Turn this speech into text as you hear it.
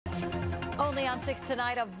Only on 6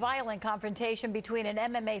 tonight, a violent confrontation between an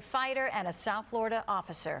MMA fighter and a South Florida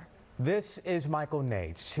officer. This is Michael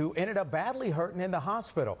Nates, who ended up badly hurting in the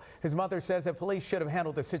hospital. His mother says that police should have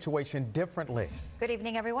handled the situation differently. Good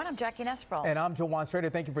evening, everyone. I'm Jackie Nesbroll. And I'm Jawan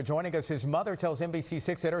Strader. Thank you for joining us. His mother tells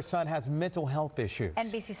NBC6 that her son has mental health issues.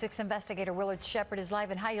 NBC6 investigator Willard Shepard is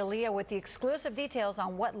live in Hialeah with the exclusive details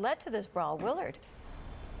on what led to this brawl. Willard.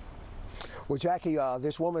 Well, Jackie,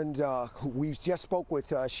 this woman who we just spoke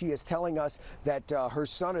with, she is telling us that her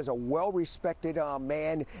son is a well-respected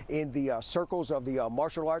man in the circles of the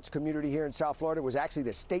martial arts community here in South Florida. Was actually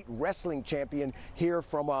the state wrestling champion here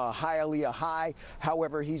from Hialeah High.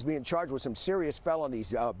 However, he's being charged with some serious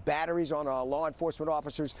felonies, batteries on law enforcement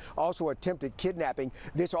officers, also attempted kidnapping.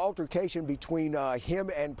 This altercation between him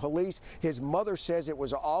and police, his mother says it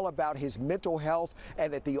was all about his mental health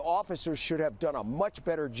and that the officers should have done a much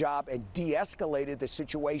better job and de-escalated the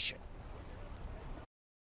situation.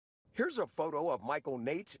 Here's a photo of Michael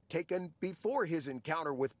Nates taken before his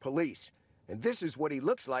encounter with police, and this is what he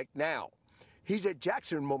looks like now. He's at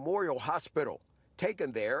Jackson Memorial Hospital,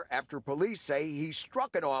 taken there after police say he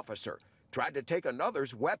struck an officer, tried to take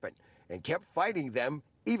another's weapon, and kept fighting them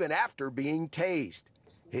even after being tased.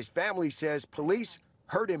 His family says police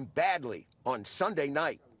hurt him badly on Sunday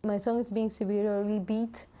night. My son is being severely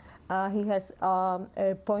beat. He has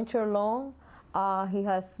a puncture lung. He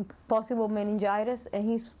has possible meningitis, and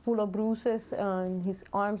he's full of bruises, and his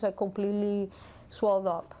arms are completely swelled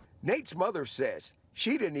up. Nate's mother says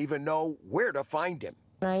she didn't even know where to find him.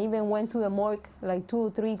 I even went to the morgue like 2 or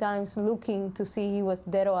 3 times looking to see he was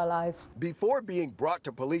dead or alive. Before being brought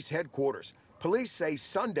to police headquarters, police say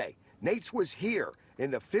Sunday Nates was here in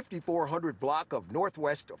the 5400 block of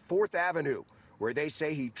Northwest 4th Avenue, where they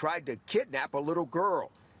say he tried to kidnap a little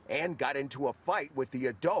girl and got into a fight with the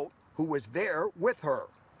adult who was there with her.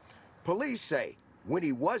 Police say when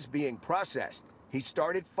he was being processed, he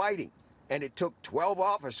started fighting, and it took 12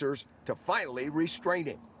 officers to finally restrain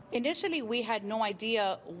him. Initially, we had no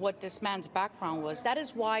idea what this man's background was. That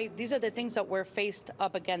is why these are the things that we're faced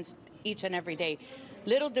up against each and every day.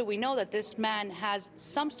 Little did we know that this man has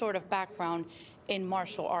some sort of background in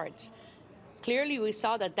martial arts. Clearly, we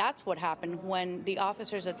saw that that's what happened when the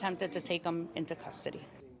officers attempted to take him into custody.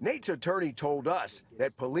 Nate's attorney told us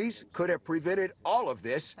that police could have prevented all of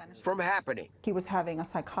this from happening. He was having a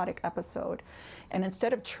psychotic episode, and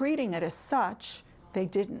instead of treating it as such, they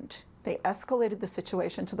didn't. They escalated the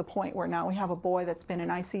situation to the point where now we have a boy that's been in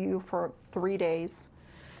ICU for 3 days,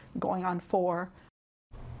 going on 4.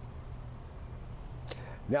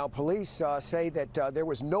 Now, police say that there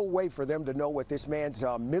was no way for them to know what this man's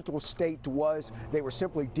mental state was. They were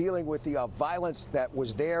simply dealing with the violence that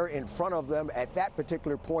was there in front of them at that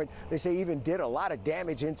particular point. They say even did a lot of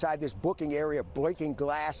damage inside this booking area, breaking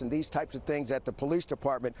glass and these types of things at the police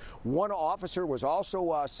department. One officer was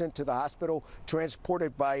also sent to the hospital,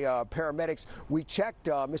 transported by paramedics. We checked.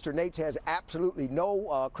 Mr. Nates has absolutely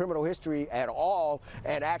no criminal history at all.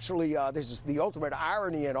 And actually, this is the ultimate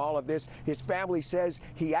irony in all of this. His family says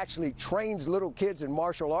he actually trains little kids in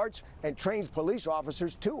martial arts and trains police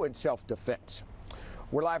officers, too, in self-defense.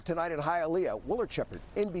 We're live tonight in Hialeah. Willard Shepard,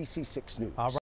 NBC6 News.